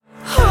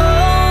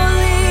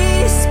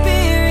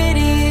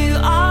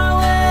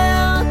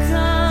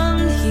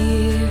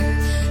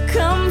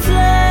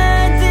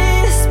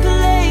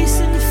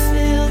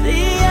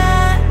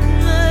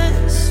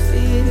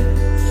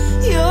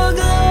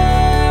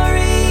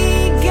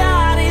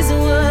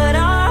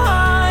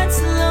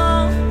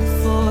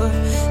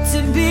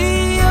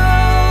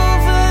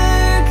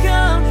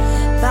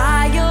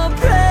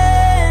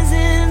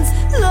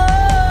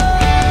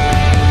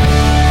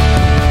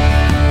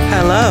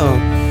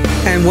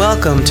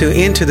welcome to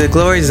Into the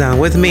Glory Zone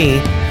with me,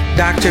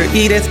 Dr.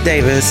 Edith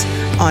Davis,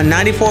 on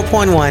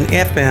 94.1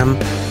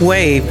 FM,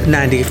 Wave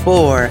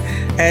 94.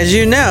 As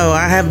you know,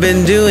 I have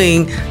been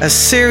doing a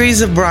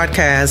series of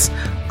broadcasts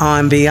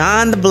on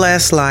Beyond the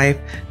Blessed Life,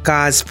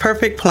 God's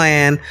perfect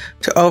plan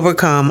to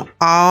overcome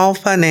all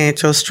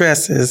financial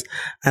stresses.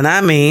 And I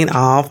mean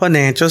all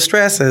financial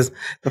stresses.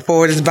 The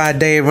foreword is by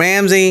Dave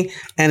Ramsey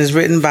and is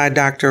written by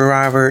Dr.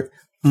 Robert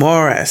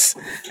Morris.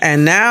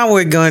 And now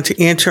we're going to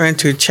enter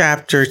into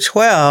chapter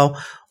 12,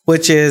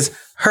 which is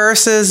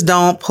hearses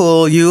don't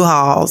pull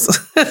U-Hauls.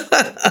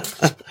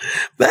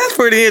 That's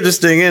pretty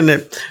interesting, isn't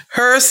it?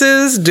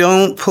 Hearses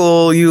don't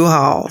pull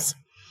U-Hauls.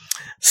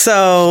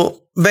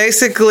 So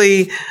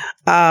basically,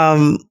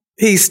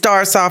 he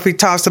starts off, he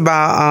talks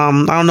about, I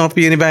don't know if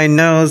anybody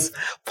knows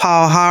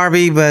Paul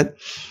Harvey, but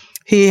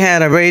he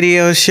had a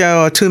radio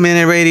show, a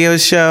 2-minute radio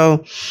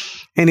show.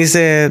 And he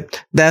said,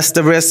 that's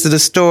the rest of the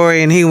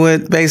story. And he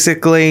would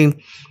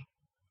basically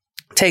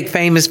take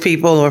famous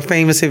people or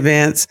famous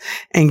events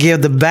and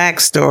give the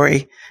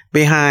backstory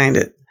behind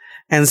it.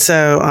 And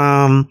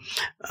so,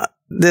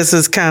 this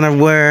is kind of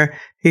where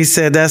he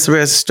said that's the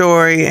rest of the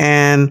story.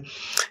 And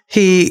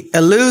he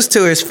alludes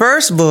to his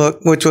first book,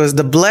 which was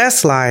The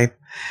Blessed Life.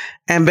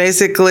 And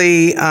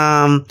basically,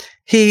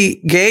 he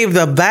gave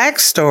the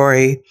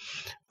backstory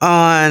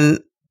on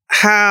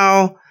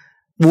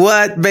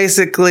what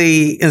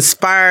basically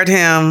inspired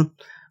him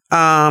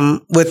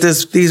with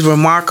these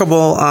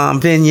remarkable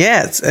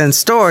vignettes and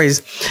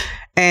stories.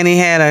 And he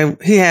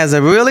has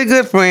a really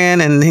good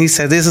friend, and he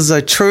said this is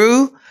a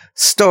true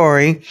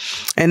story.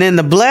 And in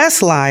The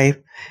Blessed Life,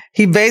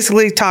 he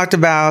basically talked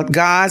about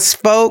God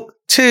spoke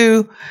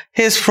to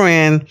his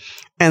friend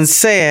and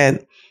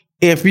said,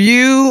 if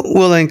you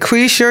will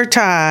increase your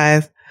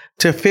tithe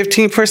to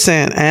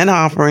 15% and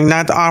offering,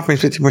 not the offering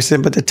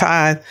 15%, but the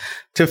tithe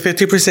to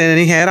 50%, and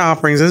he had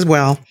offerings as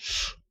well.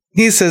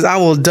 He says, I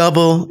will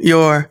double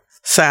your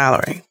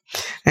salary.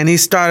 And he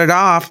started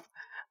off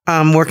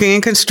working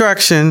in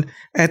construction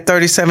at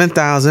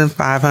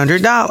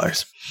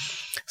 $37,500.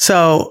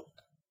 So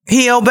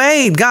he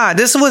obeyed God.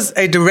 This was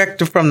a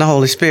directive from the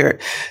Holy Spirit.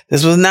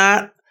 This was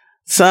not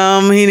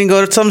he didn't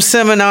go to some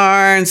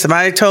seminar and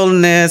somebody told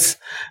him this.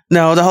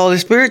 No, the Holy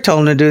Spirit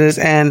told him to do this.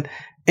 And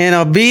in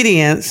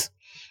obedience,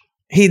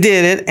 he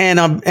did it.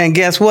 And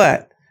guess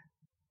what?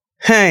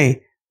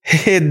 Hey,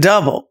 it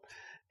doubled.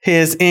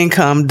 His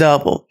income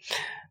doubled.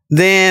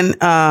 Then,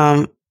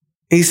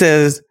 he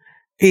says,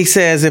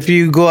 if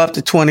you go up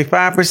to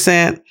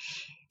 25%,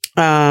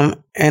 and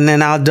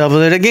then I'll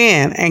double it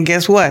again. And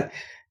guess what?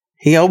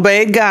 He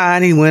obeyed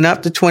God. He went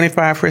up to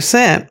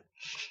 25%.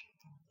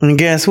 And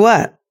guess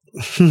what?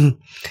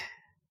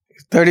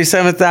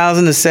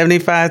 37,000 to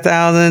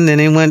 75,000. And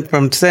he went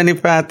from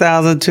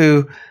 75,000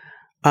 to,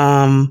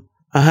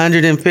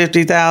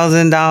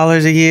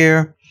 $150,000 a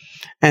year.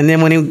 And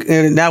then when he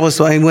went up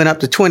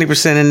to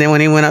 20%. And then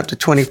when he went up to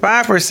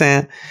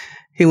 25%,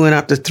 he went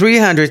up to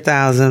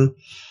 300,000.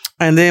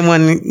 And then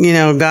when,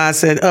 God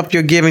said, up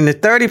your giving to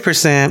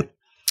 30%,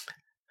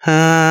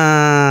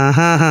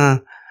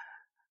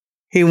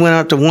 he went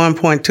up to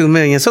 1.2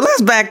 million. So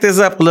let's back this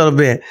up a little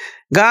bit.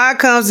 God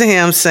comes to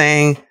him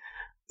saying,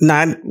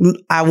 I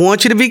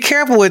want you to be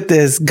careful with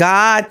this.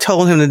 God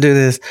told him to do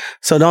this.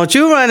 So don't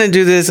you run and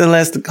do this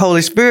unless the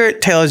Holy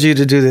Spirit tells you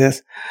to do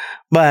this.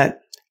 But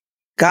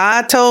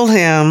God told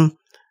him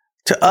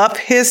to up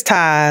his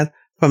tithe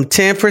from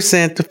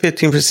 10% to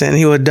 15%.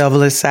 He would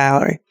double his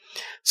salary.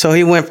 So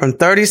he went from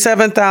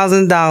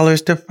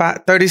 $37,000 to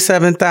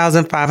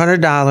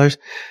 $37,500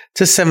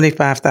 to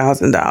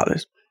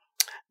 $75,000.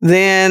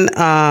 Then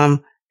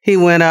he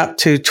went up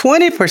to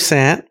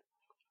 20%,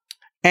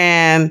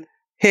 and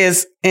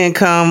his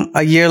income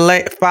a year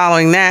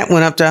following that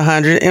went up to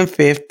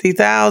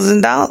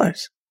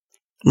 $150,000,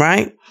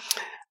 right?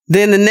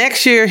 Then the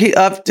next year he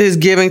upped his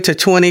giving to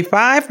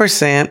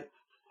 25%,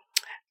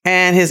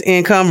 and his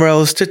income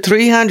rose to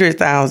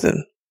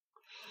 $300,000.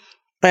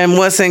 And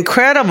what's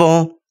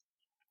incredible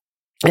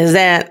is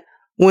that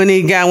when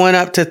he went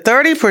up to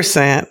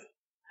 30%,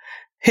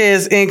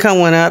 his income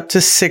went up to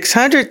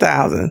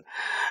 $600,000.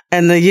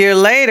 And the year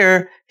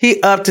later,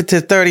 he upped it to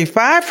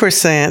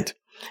 35%,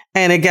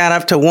 and it got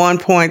up to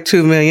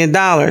 $1.2 million.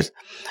 And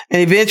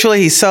eventually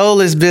he sold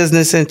his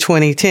business in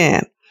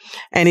 2010.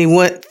 And he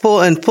went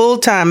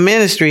full-time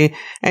ministry,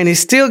 and he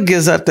still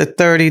gives up to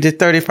 30 to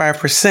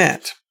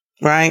 35%,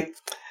 right?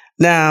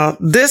 Now,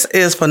 this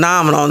is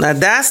phenomenal. Now,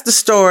 that's the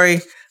story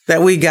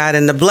that we got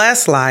in The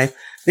Blessed Life,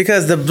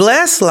 because The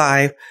Blessed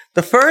Life,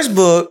 the first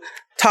book,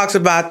 talks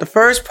about the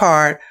first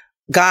part,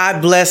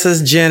 God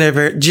blesses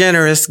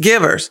generous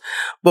givers.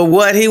 But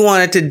what he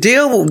wanted to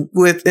deal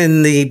with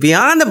in the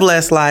Beyond the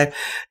Blessed Life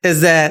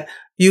is that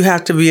you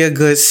have to be a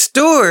good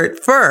steward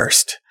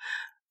first.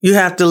 You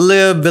have to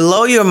live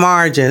below your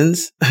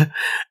margins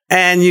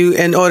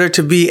in order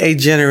to be a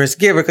generous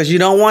giver, because you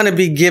don't want to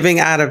be giving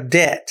out of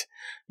debt.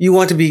 You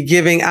want to be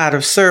giving out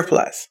of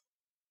surplus.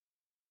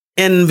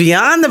 In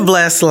Beyond the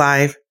Blessed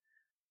Life,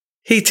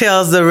 he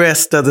tells the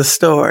rest of the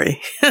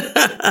story.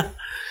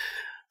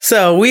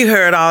 So we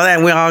heard all that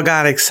and we all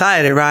got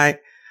excited, right?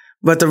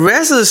 But the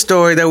rest of the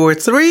story, there were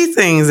 3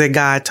 things that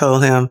God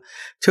told him: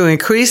 to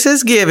increase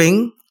his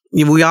giving.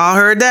 We all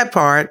heard that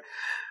part.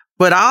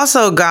 But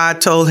also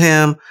God told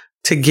him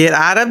to get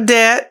out of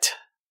debt,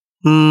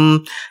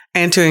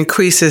 and to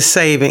increase his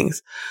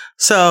savings.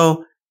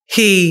 So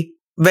he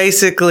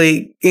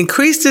basically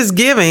increased his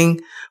giving,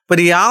 but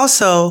he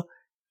also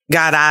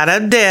got out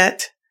of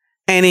debt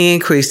and he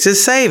increased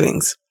his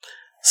savings.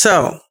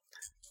 So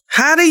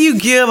how do you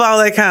give all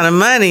that kind of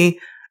money,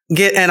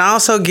 and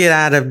also get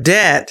out of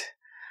debt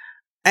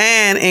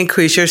and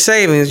increase your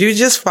savings? You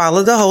just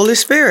follow the Holy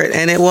Spirit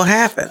and it will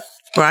happen,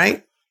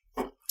 right?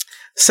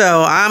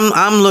 So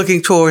I'm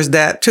looking towards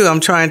that too.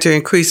 I'm trying to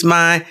increase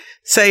my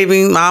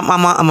savings.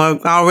 I'm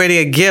already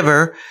a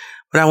giver,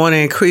 but I want to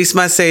increase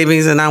my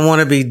savings and I want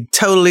to be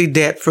totally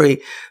debt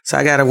free. So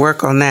I got to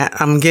work on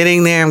that. I'm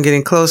getting there. I'm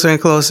getting closer and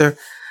closer,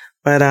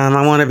 but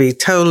I want to be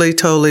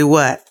totally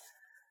what?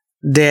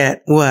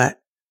 Debt what?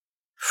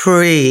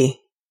 Free.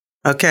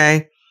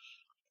 Okay.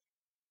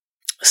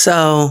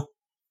 So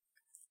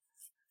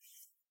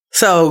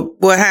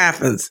what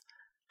happens?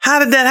 How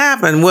did that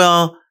happen?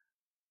 Well,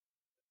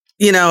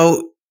 you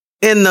know,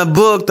 in the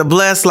book, The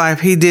Blessed Life,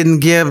 he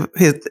didn't give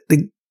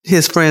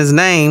his friend's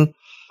name,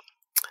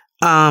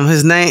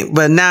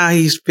 but now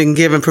he's been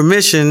given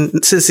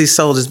permission since he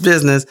sold his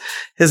business.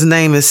 His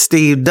name is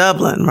Steve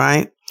Dublin,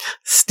 right?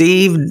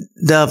 Steve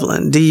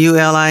Dublin,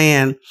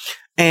 Dulin.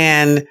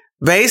 And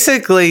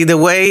basically the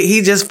way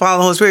he just followed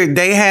the Holy Spirit,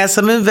 they had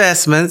some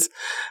investments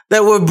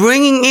that were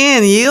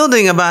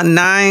yielding about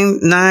 9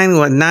 to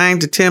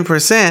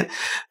 10%.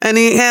 And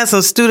he had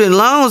some student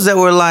loans that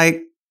were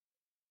like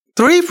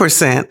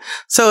 3%.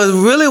 So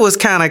it really was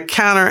kind of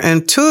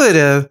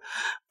counterintuitive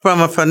from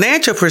a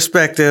financial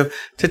perspective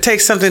to take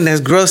something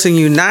that's grossing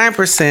you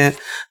 9%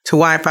 to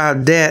wipe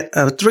out debt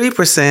of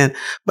 3%.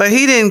 But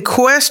he didn't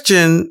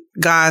question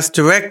God's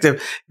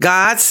directive.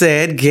 God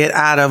said, get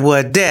out of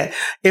what debt?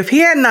 If he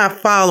had not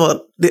followed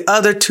the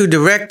other 2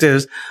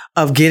 directives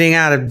of getting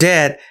out of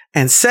debt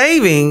and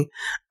saving,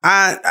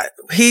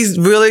 he's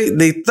really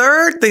the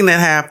third thing that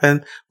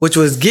happened, which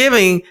was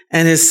giving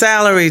and his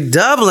salary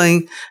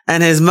doubling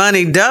and his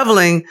money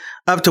doubling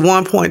up to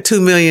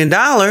 $1.2 million,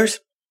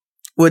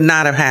 would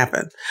not have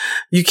happened.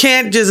 You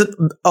can't just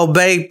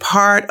obey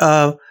part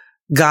of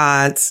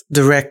God's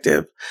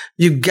directive.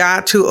 You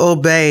got to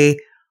obey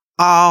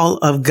all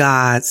of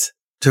God's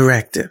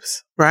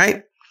directives,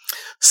 right?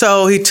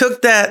 So he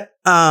took that,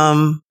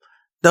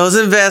 those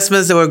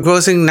investments that were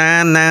grossing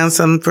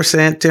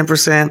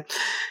 10%.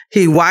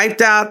 He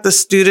wiped out the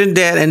student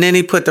debt and then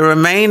he put the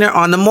remainder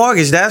on the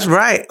mortgage. That's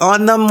right,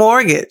 on the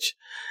mortgage.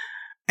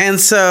 And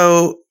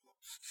so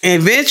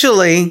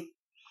eventually,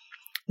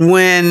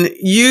 when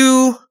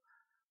you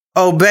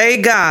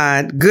obey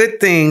God, good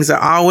things are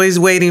always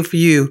waiting for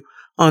you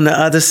on the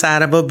other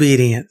side of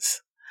obedience.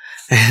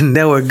 And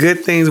there were good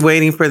things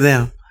waiting for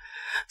them.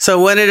 So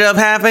what ended up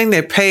happening?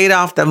 They paid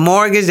off the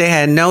mortgage. They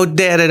had no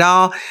debt at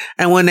all.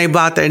 And when they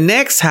bought their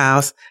next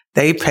house,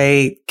 they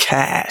paid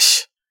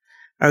cash.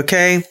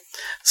 Okay.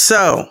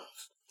 So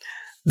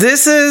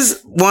this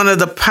is one of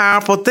the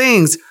powerful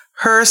things.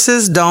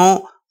 Hearses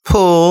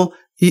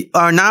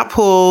are not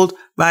pulled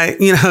by,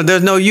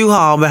 there's no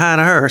U-Haul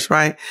behind a hearse,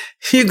 right?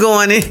 You're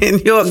going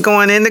in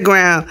the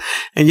ground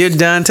and you're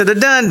done to the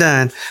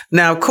done.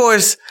 Now, of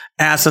course,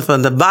 absent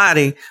from the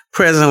body,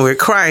 present with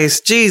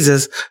Christ,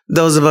 Jesus,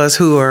 those of us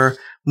who are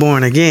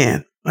born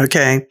again.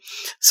 Okay.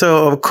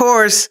 So of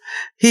course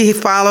he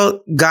followed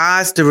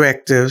God's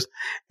directives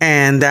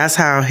and that's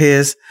how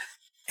his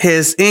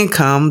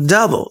income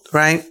doubled,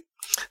 right?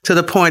 To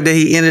the point that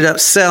he ended up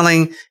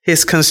selling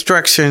his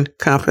construction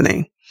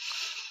company.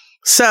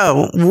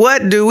 So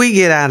what do we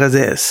get out of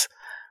this?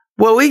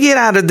 What we get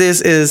out of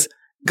this is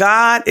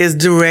God is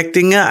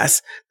directing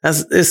us.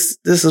 This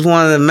is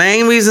one of the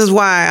main reasons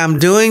why I'm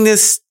doing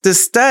this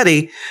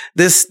study,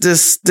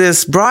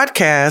 this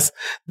broadcast,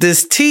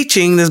 this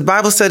teaching, this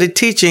Bible study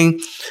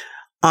teaching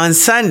on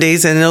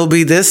Sundays. And it'll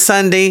be this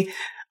Sunday,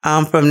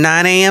 from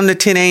 9 a.m. to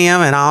 10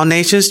 a.m. at All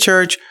Nations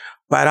Church,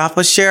 right off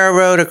of Sherrill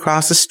Road,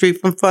 across the street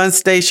from Fun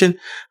Station,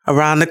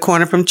 around the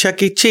corner from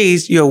Chuck E.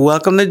 Cheese. You're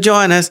welcome to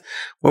join us,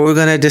 where we're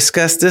going to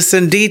discuss this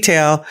in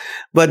detail.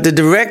 But the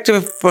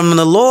directive from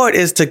the Lord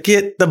is to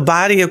get the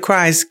body of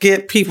Christ,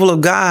 get people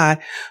of God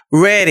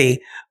ready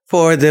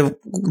for the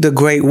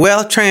great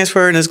wealth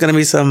transfer. And there's going to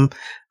be some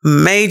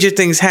major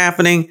things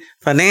happening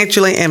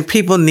financially, and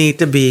people need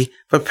to be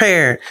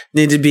prepared.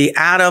 Need to be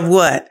out of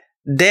what?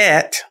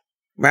 Debt,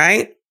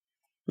 right?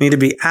 Need to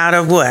be out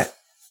of what?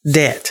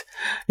 Debt.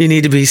 You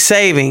need to be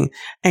saving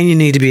and you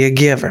need to be a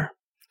giver.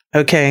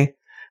 Okay.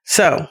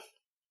 So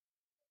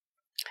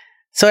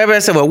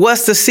everybody said, well,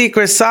 what's the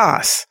secret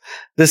sauce?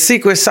 The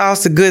secret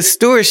sauce to good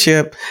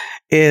stewardship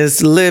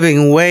is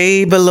living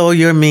way below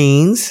your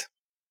means.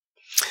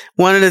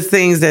 One of the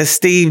things that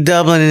Steve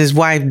Dublin and his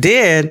wife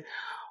did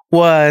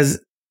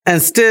was,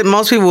 instead,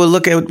 most people will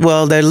look at,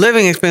 their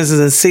living expenses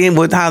and seeing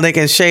how they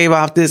can shave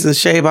off this and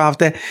shave off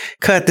that,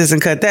 cut this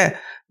and cut that.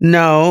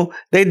 No,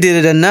 they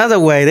did it another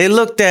way. They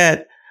looked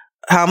at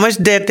how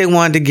much debt they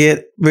wanted to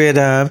get rid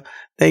of.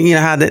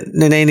 How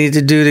they need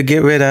to do to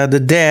get rid of the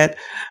debt.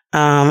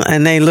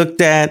 And they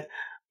looked at,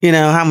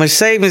 how much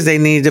savings they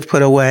needed to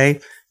put away,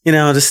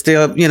 to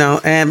still,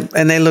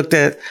 and they looked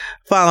at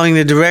following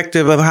the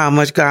directive of how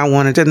much God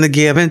wanted them to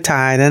give in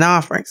tithe and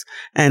offerings.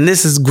 And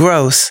this is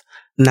gross,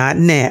 not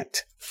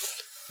net.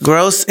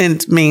 Gross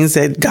means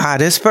that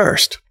God is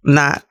first,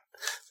 not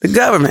the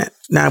government.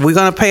 Now we're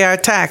going to pay our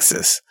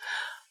taxes,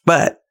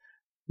 but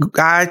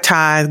our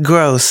tithe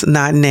gross,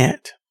 not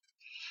net.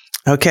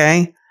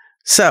 Okay.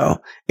 So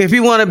if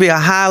you want to be a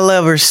high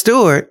level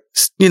steward,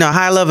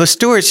 high level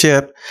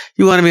stewardship,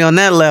 you want to be on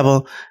that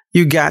level,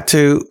 you got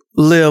to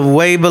live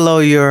way below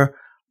your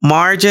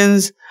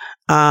margins.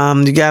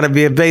 You got to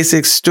be a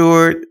basic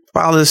steward,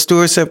 follow the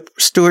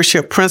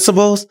stewardship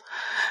principles.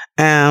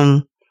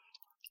 And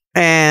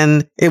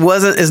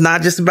it's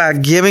not just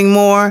about giving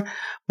more,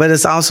 but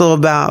it's also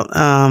about,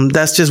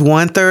 that's just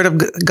 1/3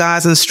 of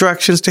God's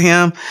instructions to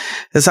him.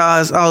 It's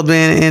all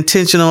been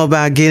intentional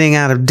about getting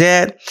out of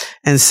debt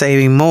and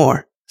saving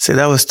more. So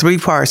that was 3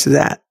 parts of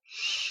that.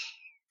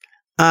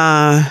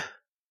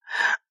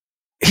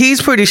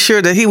 He's pretty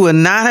sure that he would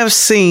not have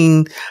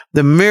seen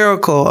the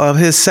miracle of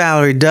his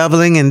salary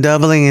doubling and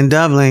doubling and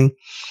doubling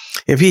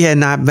if he had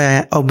not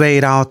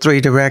obeyed all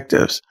 3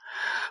 directives.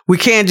 We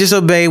can't just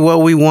obey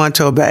what we want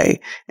to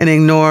obey and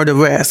ignore the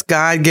rest.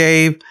 God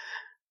gave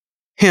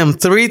him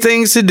 3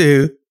 things to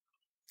do,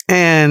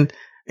 and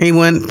he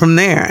went from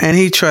there, and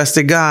he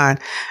trusted God.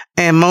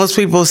 And most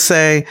people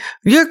say,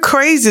 you're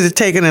crazy to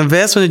take an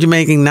investment that you're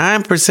making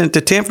 9%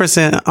 to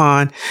 10%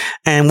 on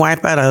and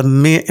wipe out a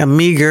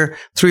meager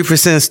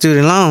 3%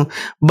 student loan.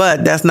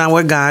 But that's not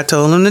what God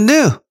told him to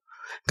do.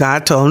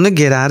 God told him to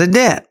get out of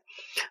debt.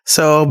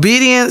 So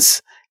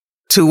obedience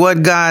to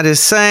what God is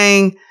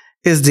saying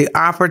is the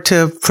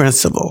operative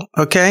principle.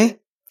 Okay.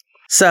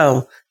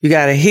 So you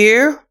got to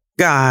hear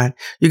God.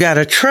 You got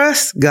to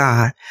trust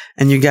God,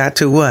 and you got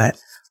to what?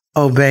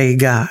 Obey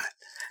God.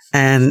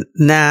 And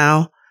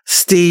now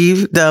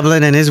Steve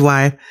Dublin and his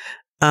wife,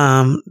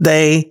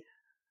 they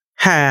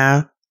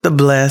have the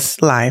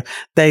blessed life.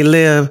 They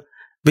live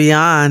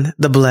beyond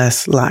the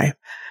blessed life,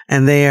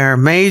 and they are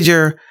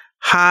major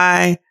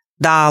high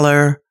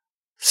dollar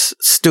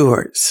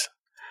stewards.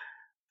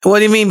 What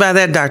do you mean by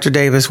that, Dr.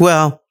 Davis?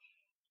 Well,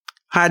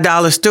 high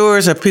dollar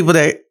stewards are people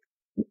that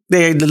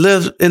they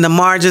live in the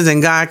margins,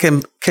 and God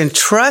can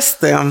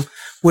trust them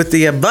with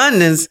the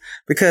abundance,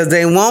 because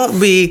they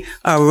won't be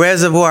a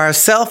reservoir of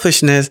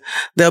selfishness.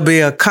 They'll be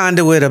a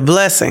conduit of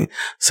blessing.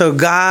 So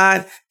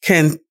God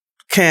can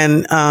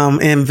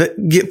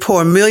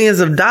pour millions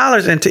of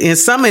dollars in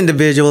some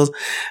individuals,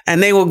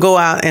 and they will go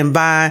out and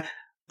buy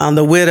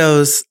the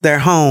widows their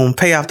home,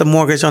 pay off the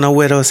mortgage on a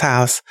widow's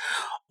house,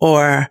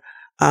 or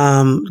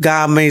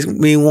God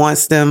maybe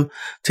wants them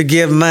to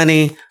give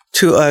money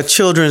to a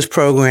children's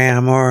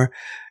program, or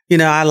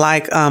I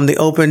like the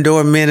Open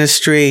Door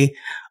Ministry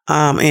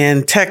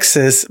in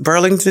Texas,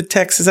 Burlington,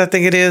 Texas, I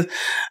think it is.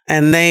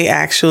 And they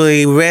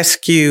actually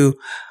rescue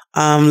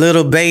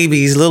little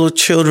babies, little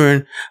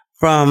children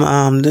from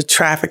the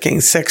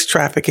sex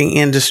trafficking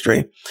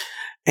industry.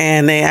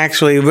 And they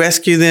actually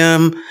rescue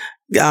them,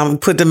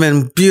 put them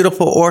in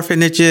beautiful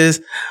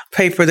orphanages,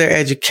 pay for their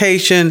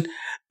education,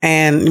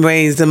 and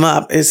raise them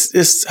up.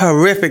 It's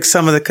horrific,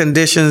 some of the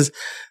conditions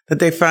that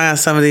they find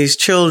some of these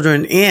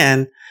children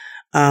in.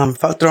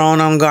 Thrown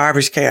on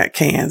garbage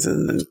cans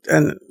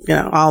and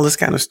all this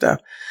kind of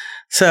stuff.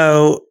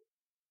 So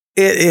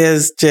it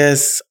is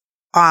just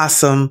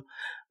awesome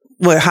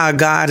how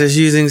God is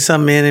using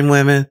some men and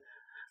women,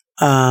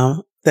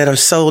 that are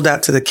sold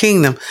out to the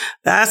kingdom.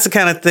 That's the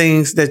kind of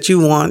things that you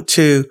want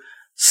to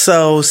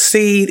sow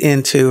seed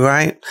into,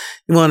 right?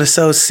 You want to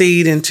sow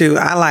seed into,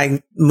 I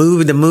like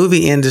the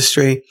movie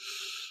industry.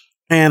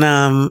 And,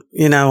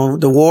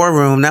 The War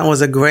Room, that was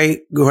a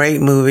great,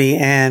 great movie.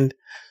 And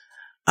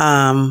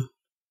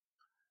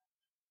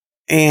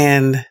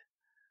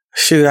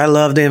shoot, I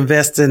love to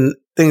invest in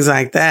things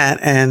like that.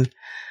 And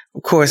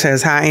of course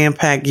has high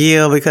impact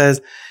yield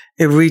because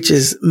it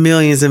reaches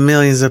millions and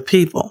millions of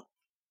people.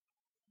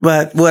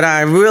 But what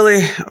I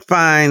really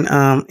find,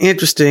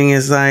 interesting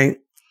is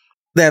like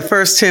that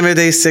 1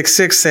 Timothy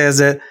 6:6 says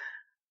that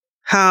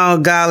how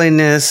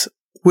godliness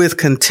with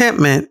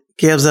contentment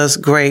gives us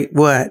great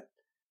what?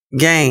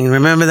 Gain.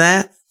 Remember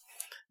that?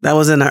 That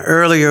was in an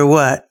earlier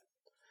what?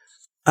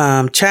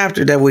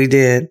 Chapter that we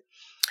did.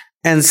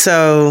 And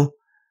so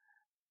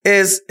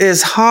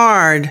it's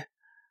hard,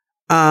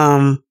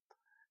 to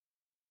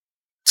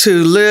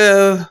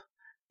live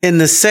in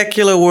the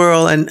secular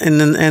world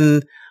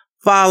and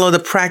follow the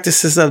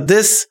practices of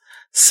this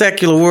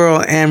secular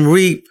world and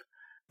reap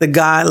the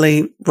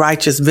godly,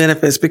 righteous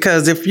benefits.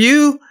 Because if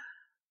you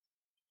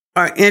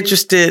are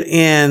interested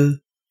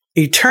in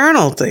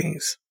eternal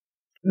things,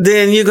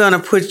 then you're going to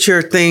put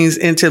your things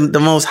into the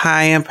most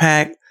high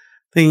impact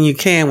thing you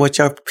can, which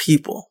are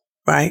people,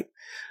 right?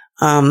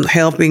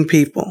 Helping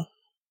people.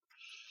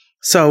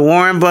 So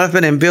Warren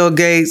Buffett and Bill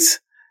Gates,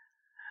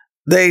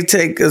 They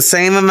take the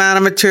same amount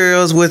of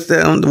materials with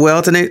them,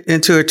 wealth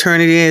into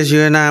eternity as you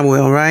and I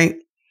will, right?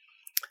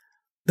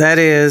 That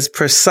is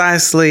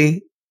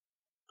precisely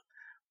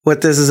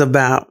what this is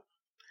about.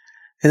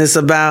 And it's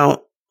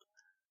about,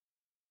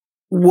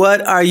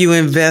 what are you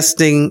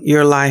investing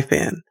your life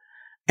in?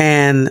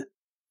 And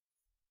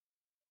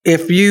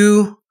if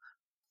you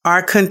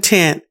are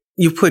content,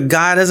 you put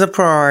God as a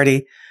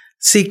priority,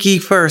 seek ye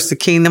first the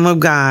kingdom of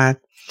God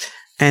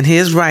and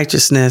his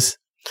righteousness,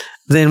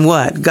 then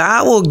what?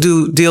 God will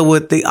deal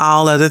with the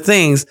all other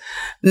things.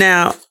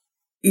 Now,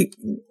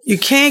 you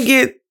can't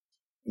get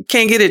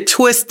it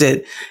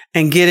twisted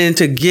and get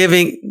into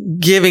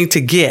giving to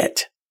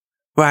get,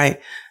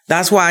 right?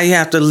 That's why you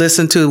have to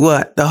listen to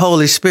what? The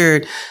Holy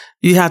Spirit.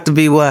 You have to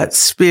be what?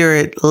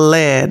 Spirit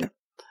led.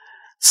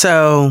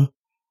 So,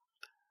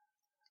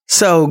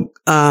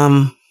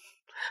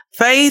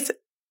 faith,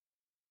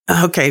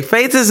 okay,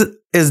 faith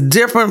is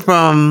different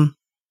from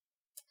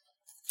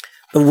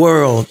the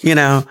world,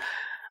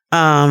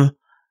 because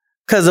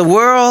the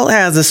world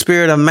has the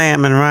spirit of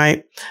mammon,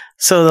 right?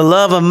 So the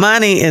love of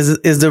money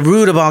is the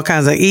root of all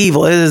kinds of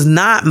evil. It is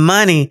not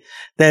money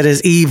that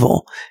is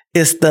evil.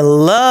 It's the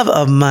love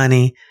of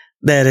money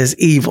that is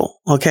evil.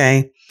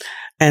 Okay.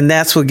 And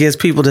that's what gets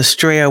people to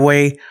stray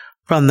away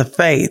from the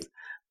faith.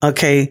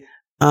 Okay.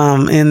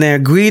 In their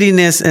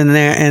greediness and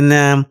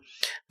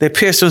they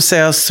pierce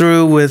themselves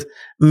through with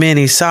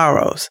many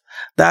sorrows.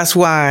 That's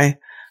why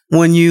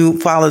when you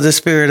follow the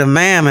spirit of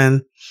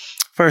mammon,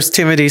 1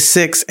 Timothy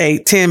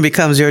 6:8-10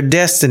 becomes your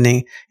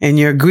destiny, and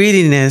your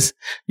greediness,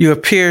 you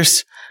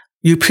pierce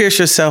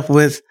yourself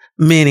with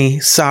many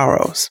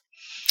sorrows.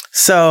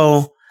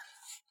 So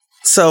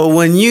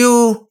when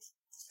you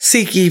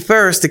seek ye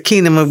first the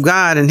kingdom of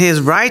God and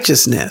his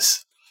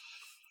righteousness,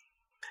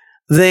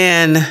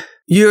 then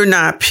you're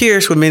not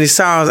pierced with many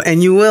sorrows,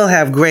 and you will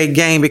have great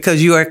gain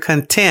because you are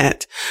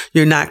content.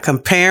 You're not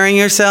comparing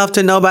yourself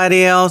to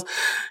nobody else.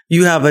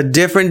 You have a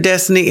different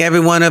destiny.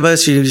 Every one of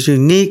us is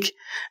unique,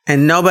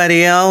 and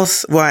nobody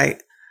else,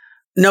 right?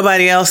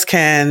 Nobody else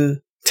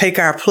can take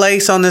our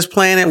place on this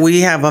planet.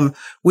 We have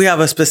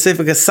a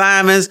specific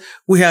assignments.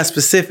 We have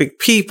specific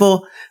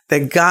people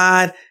that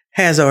God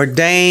has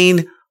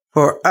ordained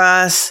for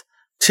us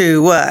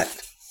to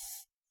what?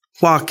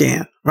 Walk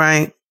in,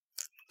 right?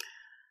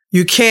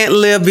 You can't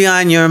live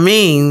beyond your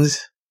means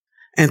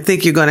and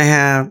think you're going to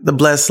have the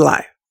blessed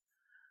life.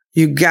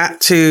 You got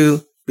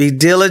to be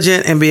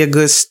diligent and be a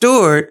good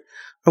steward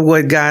of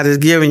what God has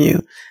given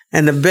you.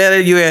 And the better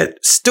you're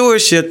at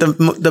stewardship,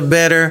 the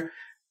better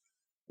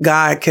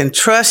God can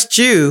trust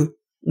you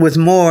with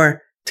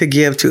more to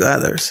give to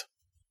others.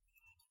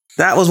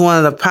 That was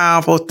one of the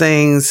powerful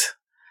things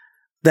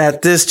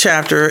that this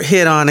chapter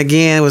hit on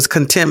again, was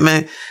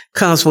contentment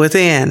comes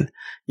within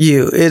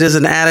you. It is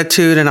an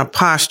attitude and a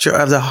posture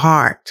of the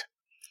heart,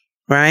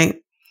 right?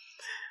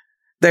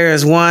 There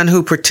is one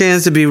who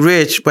pretends to be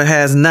rich but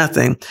has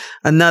nothing.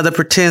 Another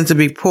pretends to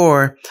be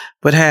poor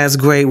but has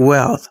great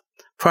wealth.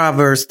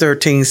 Proverbs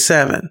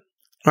 13:7,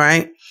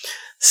 right?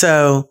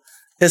 So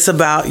it's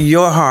about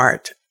your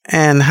heart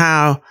and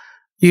how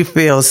you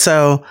feel.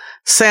 So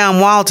Sam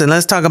Walton,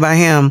 let's talk about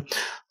him,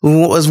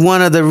 was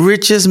one of the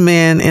richest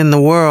men in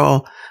the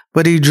world,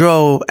 but he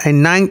drove a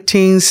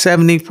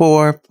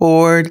 1974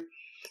 Ford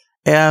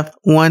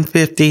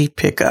F-150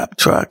 pickup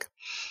truck.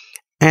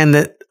 And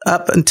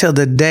up until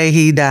the day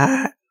he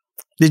died.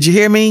 Did you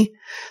hear me?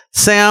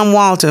 Sam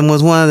Walton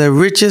was one of the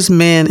richest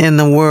men in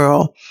the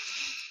world,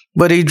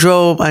 but he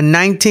drove a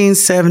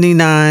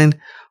 1979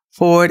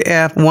 Ford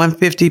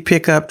F-150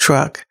 pickup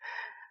truck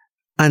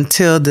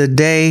until the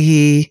day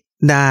he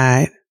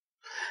died.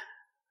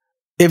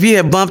 If you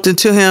had bumped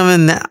into him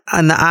in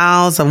the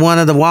aisles of one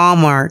of the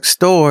Walmart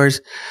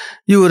stores,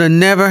 you would have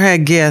never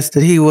had guessed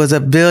that he was a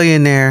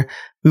billionaire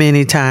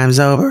many times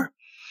over.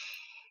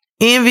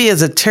 Envy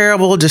is a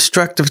terrible,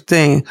 destructive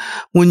thing.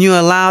 When you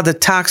allow the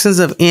toxins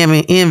of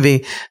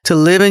envy to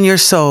live in your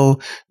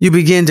soul, you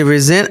begin to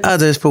resent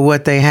others for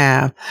what they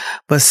have.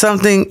 But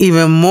something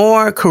even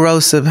more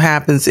corrosive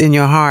happens in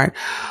your heart.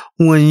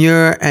 When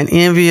you're an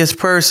envious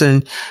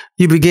person,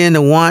 you begin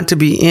to want to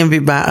be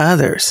envied by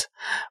others.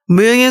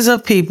 Millions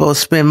of people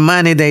spend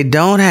money they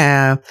don't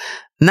have,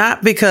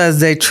 not because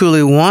they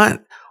truly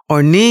want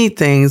or need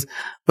things,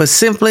 but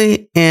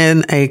simply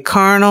in a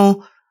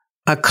carnal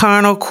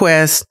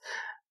quest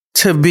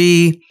to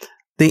be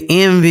the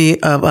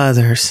envy of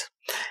others.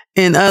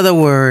 In other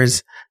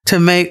words, to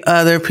make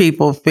other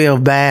people feel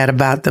bad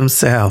about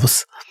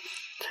themselves.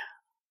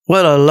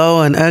 What a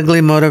low and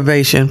ugly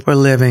motivation for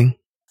living.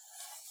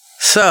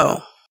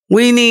 So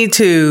we need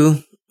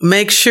to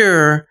make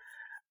sure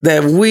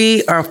that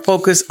we are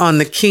focused on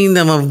the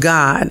kingdom of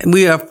God.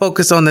 We are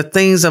focused on the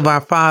things of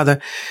our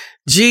Father.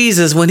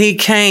 Jesus, when he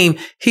came,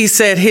 he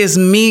said his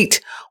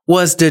meat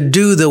was to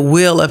do the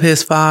will of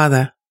his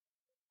Father.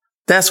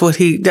 That's what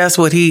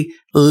he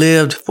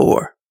lived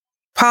for.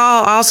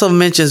 Paul also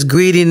mentions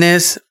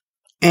greediness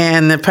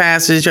in the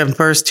passage of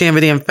 1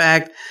 Timothy. In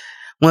fact,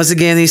 once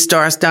again, he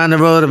starts down the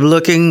road of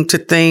looking to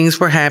things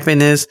for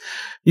happiness.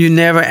 You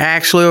never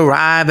actually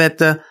arrive at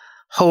the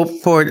hope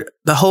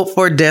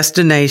for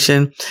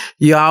destination.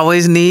 You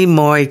always need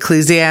more.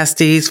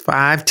 Ecclesiastes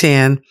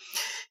 5:10.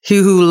 He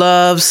who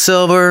loves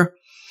silver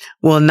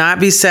will not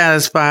be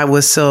satisfied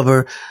with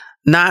silver,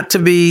 not to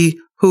be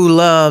who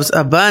loves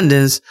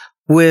abundance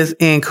with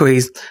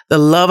increase. The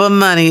love of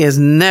money is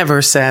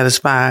never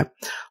satisfied.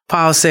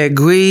 Paul said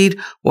greed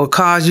will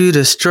cause you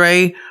to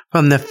stray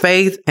from the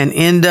faith and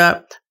end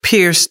up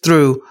pierced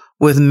through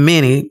with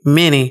many,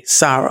 many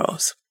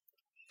sorrows.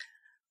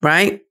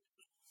 Right?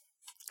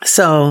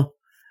 So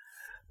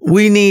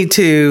we need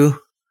to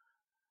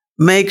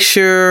make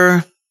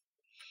sure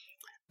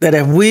that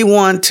if we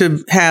want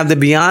to have the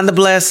beyond the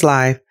blessed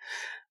life,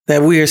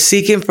 that we are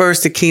seeking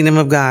first the kingdom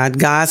of God,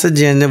 God's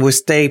agenda. We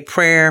stay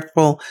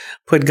prayerful,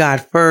 put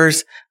God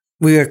first.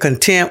 We are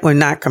content. We're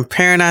not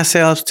comparing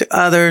ourselves to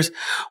others.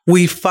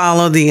 We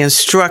follow the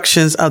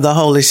instructions of the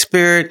Holy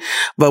Spirit,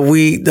 but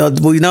we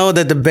know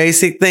that the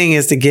basic thing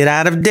is to get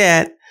out of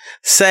debt,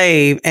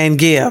 save, and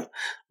give,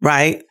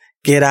 right?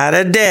 Get out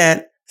of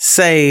debt,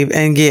 save,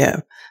 and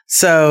give.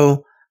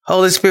 So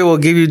Holy Spirit will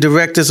give you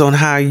directives on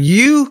how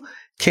you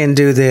can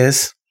do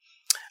this.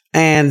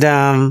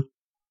 And,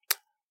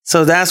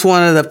 so that's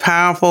one of the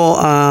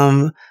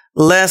powerful,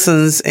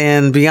 lessons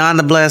in Beyond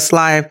the Blessed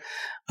Life.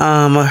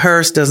 A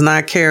hearse does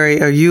not carry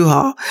a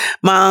U-Haul.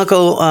 My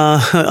uncle,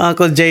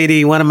 Uncle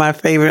JD, one of my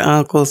favorite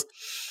uncles,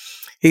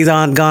 he's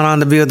gone on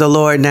to be with the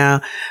Lord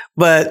now,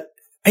 but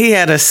he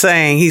had a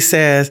saying. He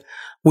says,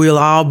 we'll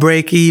all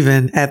break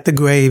even at the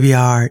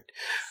graveyard.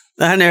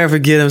 I never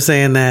forget him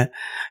saying that.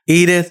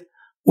 Edith,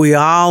 we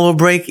all will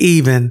break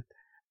even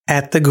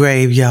at the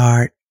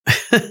graveyard.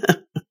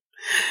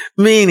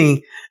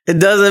 Meaning, it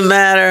doesn't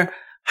matter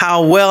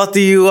how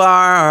wealthy you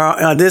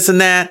are or this and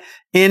that.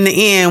 In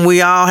the end,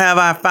 we all have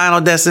our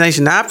final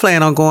destination. I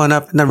plan on going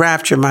up in the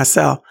rapture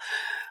myself.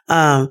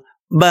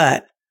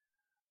 But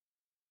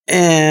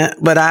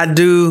I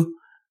do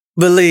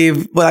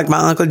believe, like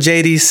my Uncle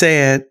JD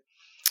said,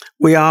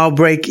 we all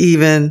break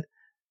even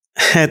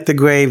at the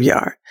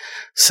graveyard.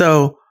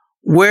 So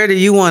where do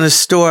you want to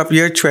store up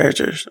your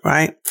treasures,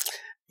 right?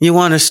 You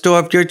want to store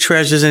up your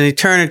treasures in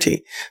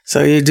eternity.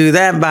 So you do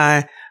that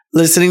by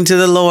listening to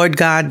the Lord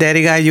God,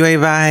 Daddy God,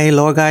 Yahweh,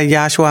 Lord God,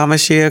 Yahshua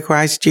Mashiach,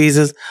 Christ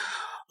Jesus,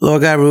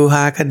 Lord God,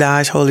 Ruach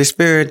Kadash, Holy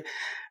Spirit,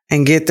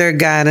 and get their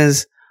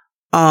guidance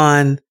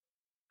on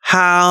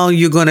how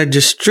you're going to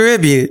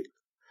distribute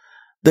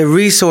the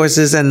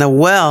resources and the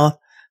wealth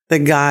that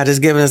God has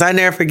given us. I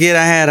never forget,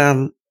 I had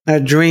a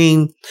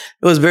dream.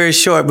 It was very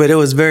short, but it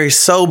was very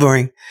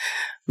sobering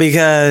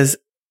because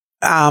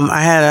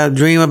I had a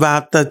dream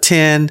about the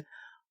 10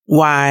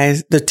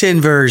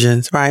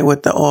 virgins, right,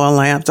 with the oil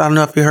lamps. I don't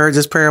know if you heard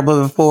this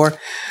parable before,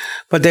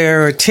 but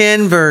there are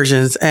 10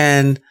 virgins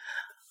and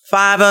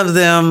 5 of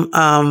them,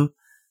 all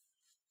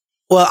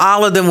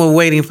of them were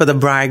waiting for the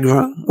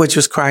bridegroom, which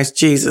was Christ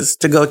Jesus,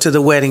 to go to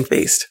the wedding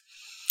feast.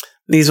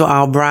 These were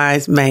all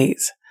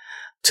bridesmaids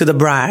to the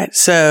bride.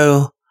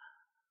 So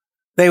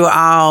they were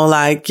all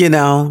like,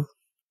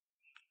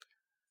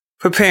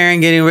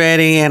 preparing, getting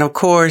ready. And of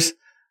course,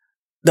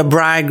 the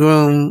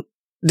bridegroom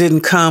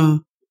didn't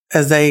come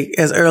as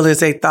early as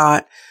they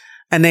thought.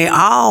 And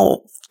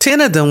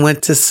 10 of them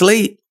went to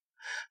sleep.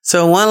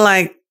 So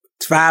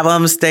 5 of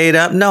them stayed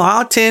up. No,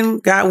 all 10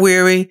 got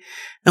weary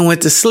and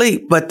went to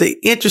sleep. But the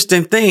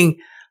interesting thing,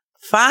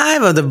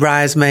 5 of the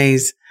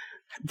bridesmaids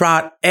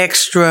brought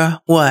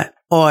extra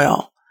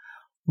oil.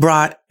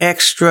 Brought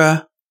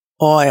extra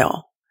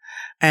oil.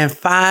 And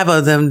 5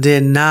 of them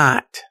did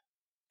not.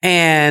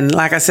 And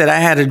like I said, I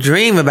had a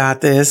dream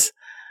about this.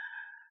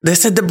 They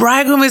said, the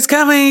bridegroom is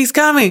coming. He's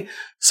coming.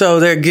 So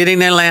they're getting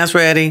their lamps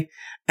ready.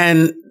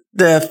 And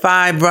the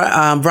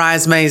 5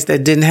 bridesmaids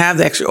that didn't have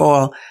the extra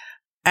oil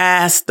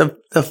asked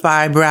the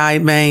 5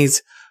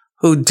 bridesmaids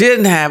who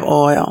didn't have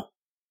oil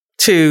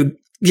to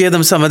give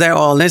them some of their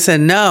oil. And they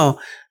said, no,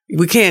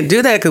 we can't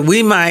do that because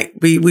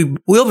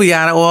we'll be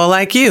out of oil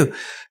like you.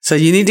 So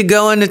you need to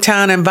go into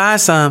town and buy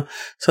some.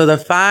 So the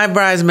 5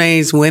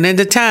 bridesmaids went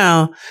into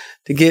town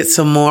to get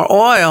some more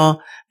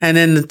oil. And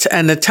then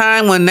the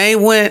time when they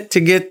went to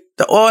get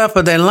the oil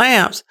for their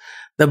lamps,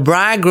 the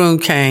bridegroom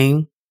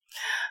came.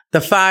 The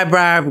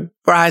 5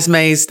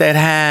 bridesmaids that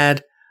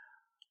had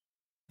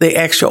the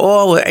extra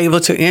oil were able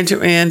to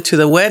enter into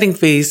the wedding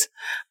feast,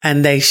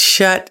 and they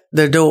shut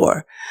the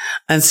door.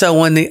 And so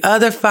when the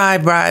other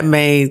 5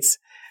 bridesmaids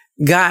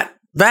got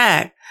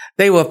back,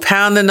 they were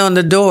pounding on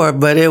the door,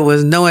 but it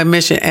was no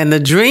admission. And the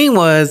dream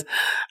was,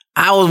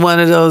 I was one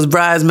of those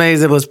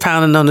bridesmaids that was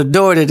pounding on the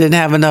door that didn't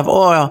have enough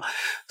oil.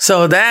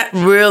 So that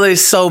really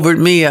sobered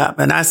me up.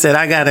 And I said,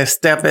 I got to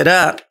step it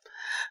up.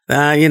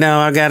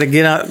 I got to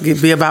get up,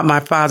 be about my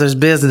Father's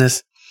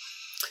business.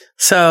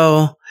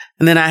 So,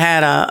 and then I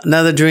had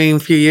another dream a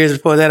few years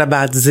before that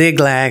about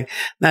Ziklag.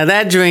 Now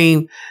that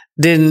dream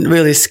didn't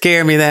really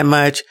scare me that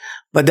much,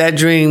 but that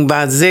dream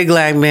about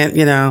Ziklag meant,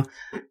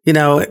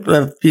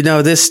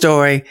 this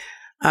story,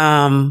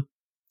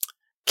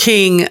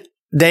 King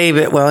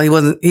David,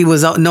 he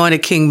was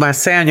anointed king by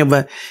Samuel,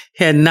 but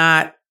he had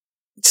not,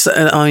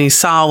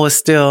 Saul was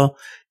still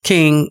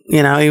king,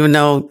 even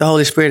though the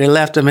Holy Spirit had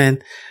left him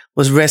and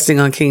was resting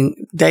on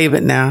King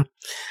David now.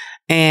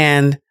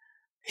 And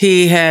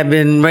he had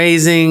been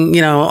raising,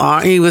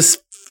 he was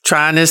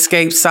trying to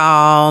escape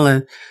Saul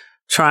and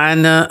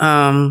trying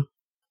to,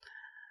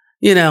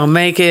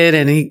 make it.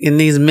 And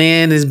these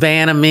men, this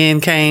band of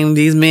men came.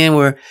 These men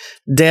were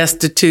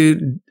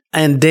destitute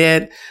and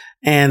dead.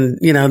 And,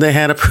 they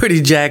had a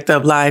pretty jacked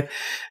up life.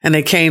 And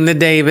they came to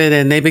David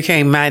and they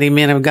became mighty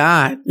men of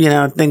God.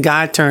 Then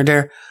God turned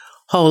their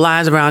whole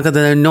lives around because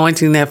the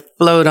anointing that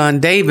flowed on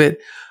David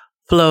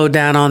flowed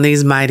down on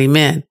these mighty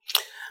men.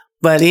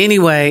 But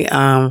anyway,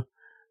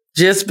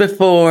 just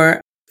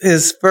before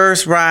his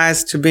first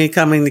rise to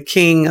becoming the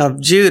king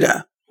of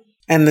Judah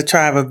and the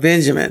tribe of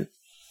Benjamin,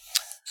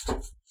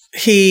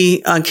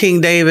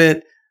 King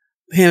David,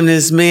 him and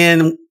his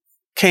men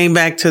came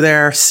back to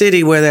their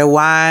city where their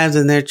wives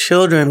and their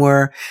children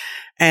were.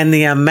 And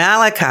the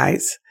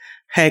Amalekites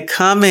had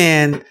come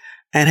in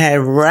and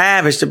had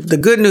ravaged. The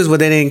good news was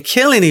they didn't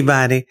kill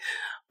anybody,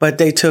 but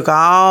they took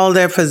all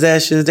their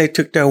possessions. They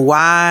took their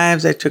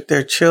wives. They took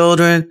their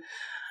children,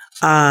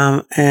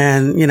 and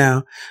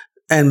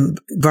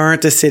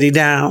burnt the city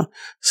down.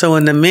 So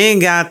when the men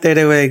got there,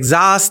 they were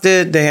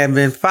exhausted. They had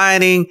been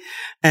fighting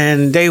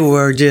and they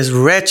were just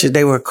wretched.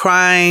 They were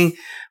crying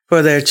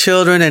for their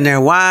children and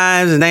their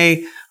wives. And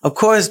they, of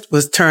course,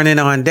 was turning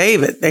on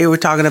David. They were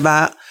talking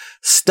about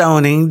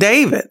stoning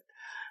David.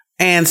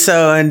 And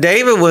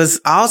David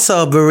was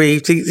also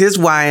bereaved. His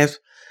wives,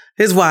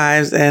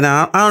 and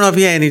I don't know if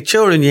he had any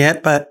children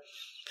yet, but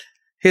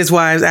his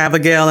wives,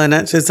 Abigail and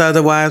his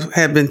other wives,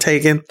 had been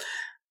taken.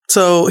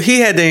 So he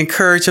had to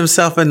encourage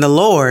himself in the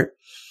Lord.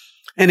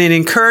 And in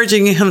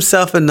encouraging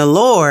himself in the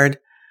Lord,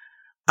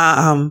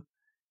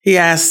 he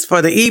asked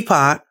for the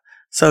epoch.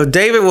 So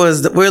David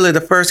was really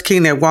the first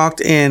king that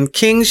walked in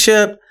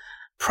kingship,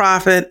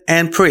 prophet,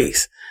 and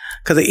priest.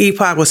 Because the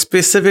epoch was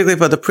specifically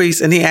for the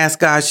priest. And he asked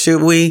God,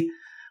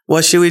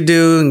 what should we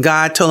do? And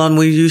God told him,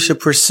 you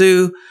should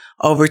pursue,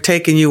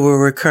 overtaking you will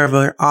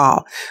recover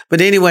all.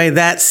 But anyway,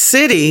 that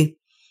city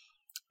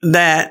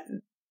that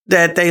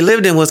they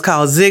lived in was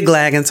called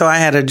Ziklag. And so I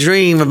had a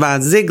dream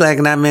about Ziklag,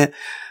 and that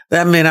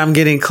meant I'm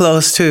getting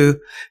close to,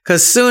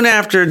 because soon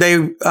after they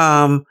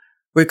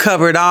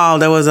recovered all,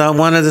 there was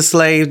one of the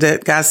slaves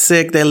that got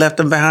sick. They left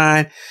him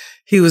behind.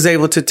 He was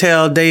able to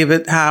tell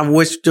David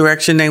which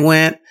direction they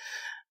went.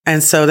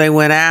 And so they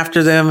went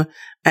after them,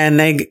 and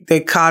they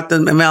caught the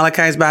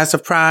Amalekites by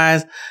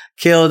surprise,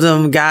 killed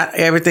them, got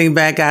everything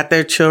back, got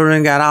their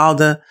children, got all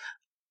the,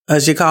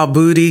 as you call,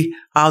 booty,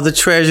 all the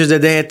treasures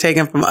that they had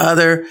taken from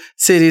other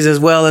cities as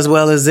well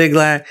as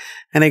Ziklag,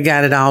 and they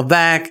got it all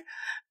back.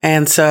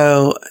 And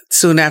so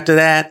soon after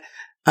that,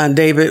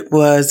 David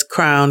was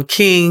crowned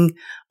king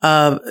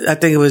of, I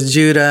think it was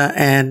Judah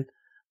and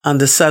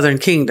the southern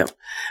kingdom.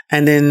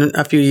 And then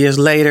a few years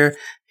later,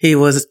 he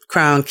was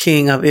crowned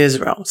king of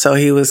Israel. So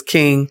he was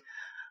king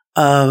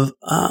of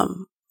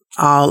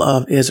all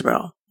of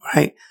Israel,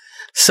 right?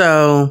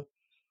 So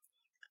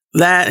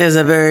that is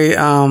a very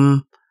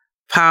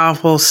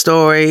powerful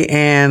story,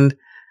 and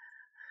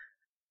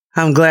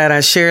I'm glad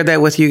I shared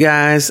that with you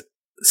guys.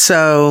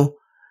 So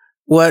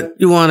what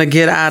you want to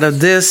get out of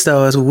this,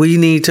 though, is we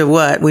need to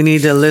what? We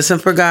need to listen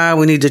for God.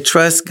 We need to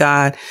trust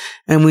God,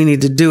 and we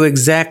need to do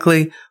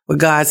exactly what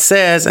God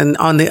says. And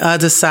on the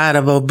other side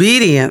of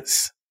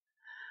obedience,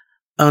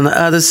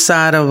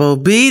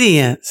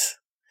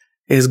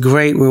 is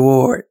great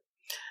reward.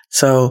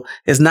 So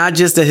it's not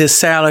just that his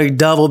salary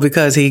doubled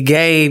because he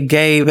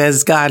gave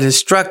as God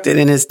instructed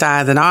in his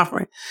tithe and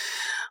offering,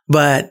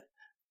 but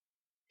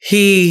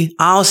he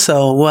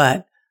also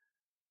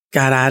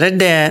got out of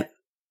debt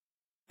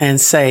and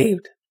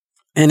saved.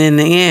 And in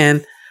the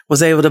end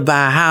was able to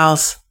buy a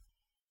house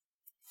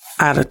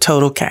out of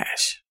total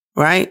cash,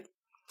 right?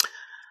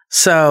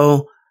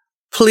 So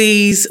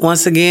please,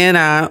 once again,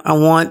 I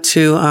want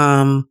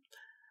to,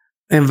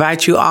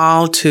 invite you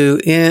all to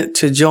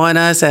join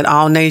us at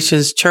All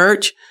Nations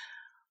Church.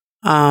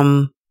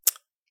 And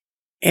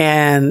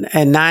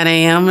at 9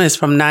 a.m. it's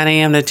from 9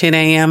 a.m. to 10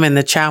 a.m. in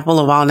the chapel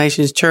of All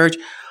Nations Church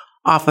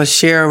off of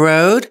Share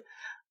Road,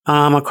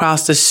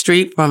 across the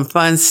street from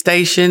Fun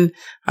Station,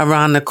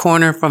 around the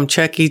corner from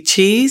Chuck E.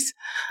 Cheese.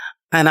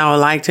 And I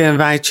would like to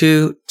invite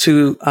you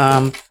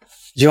to,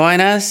 join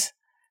us.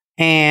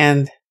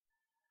 And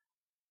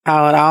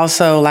I would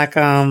also like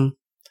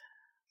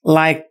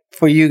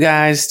for you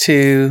guys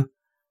to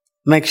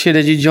make sure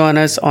that you join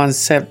us on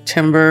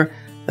September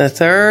the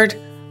 3rd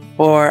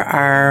for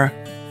our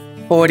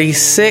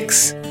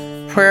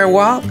 46th prayer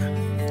walk.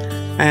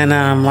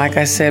 And like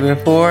I said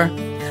before,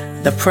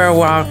 the prayer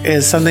walk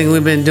is something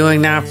we've been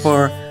doing now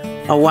for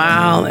a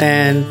while,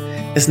 and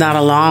it's not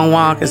a long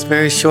walk. It's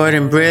very short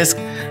and brisk,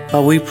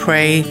 but we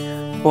pray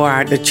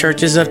for the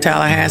churches of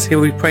Tallahassee.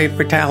 We pray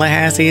for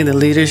Tallahassee, the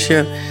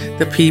leadership,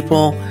 the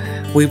people.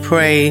 We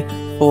pray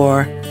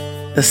for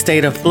the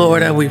state of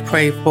Florida. We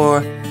pray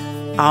for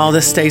all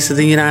the states of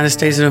the United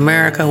States of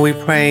America. We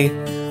pray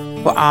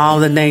for all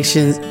the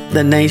nations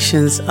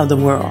of the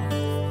world.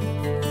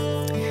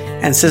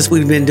 And since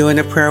we've been doing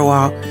the prayer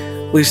walk,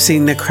 we've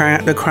seen the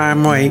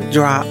crime rate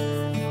drop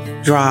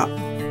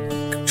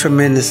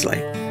tremendously.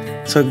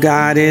 So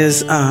God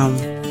is,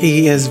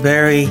 He is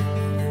very,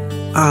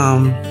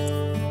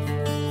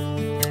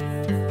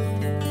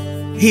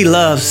 He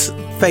loves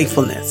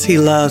faithfulness. He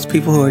loves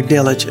people who are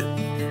diligent.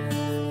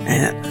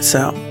 And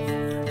so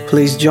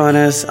please join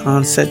us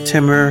on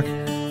September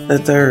the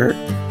 3rd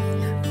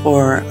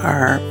for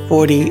our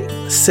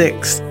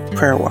 46th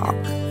prayer walk.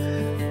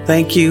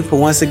 Thank you for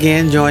once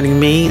again joining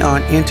me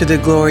on Into the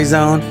Glory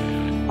Zone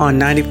on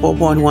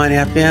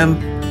 94.1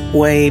 FM,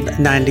 Wave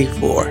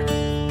 94.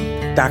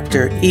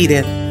 Dr.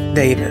 Edith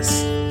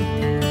Davis.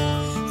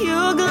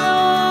 Your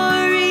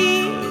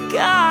glory,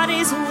 God,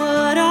 is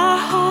what our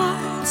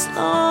hearts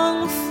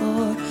long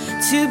for,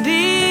 to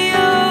be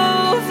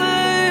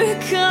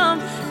overcome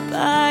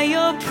by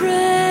your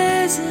presence.